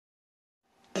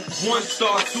1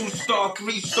 star, 2 star,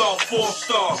 3 star, 4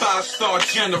 star, 5 star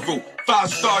general. 5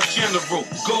 star general.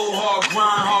 Go hard,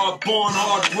 grind hard, born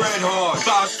hard, bred hard.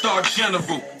 5 star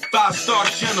general. 5 star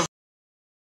general.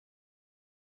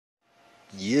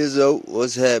 Yizzo,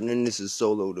 what's happening? This is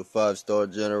Solo, the 5-star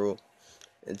general.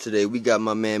 And today we got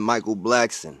my man Michael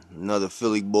Blackson, another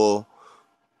Philly boy.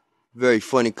 Very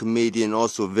funny comedian,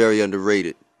 also very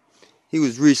underrated. He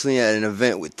was recently at an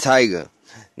event with Tyga.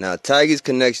 Now, Tyga's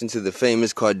connection to the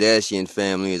famous Kardashian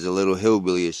family is a little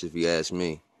hillbillyish, if you ask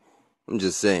me. I'm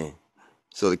just saying.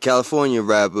 So the California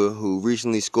rapper, who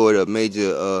recently scored a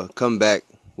major comeback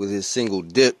with his single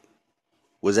Dip,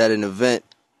 was at an event,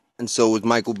 and so was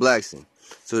Michael Blackson.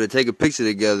 So they take a picture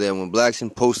together, and when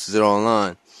Blackson posted it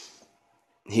online,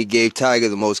 he gave Tyga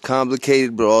the most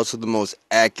complicated but also the most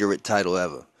accurate title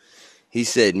ever. He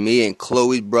said, "Me and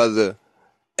Khloe's brother,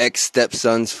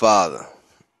 ex-stepson's father."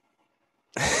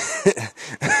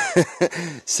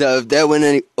 So if that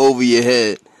went over your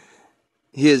head,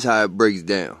 here's how it breaks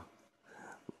down.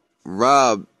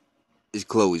 Rob is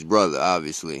Khloe's brother,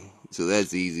 obviously, so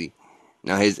that's easy.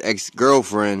 Now his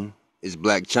ex-girlfriend is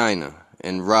Black China,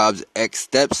 and Rob's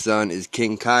ex-stepson is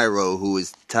King Cairo, who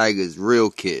is Tyga's real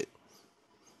kid.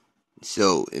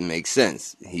 So it makes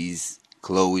sense. He's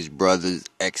Khloe's brother's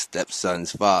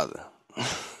ex-stepson's father.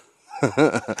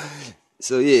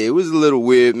 So yeah, it was a little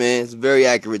weird, man. It's a very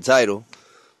accurate title,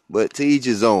 but to each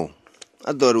his own.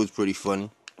 I thought it was pretty funny.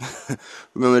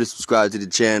 Remember to subscribe to the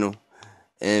channel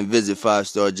and visit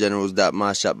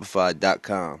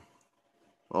 5stargenerals.myshopify.com.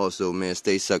 Also, man,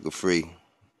 stay sucker free.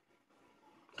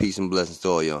 Peace and blessings to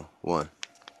all y'all. One.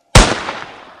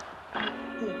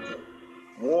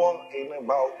 War ain't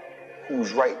about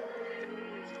who's right.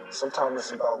 Sometimes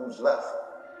it's about who's left.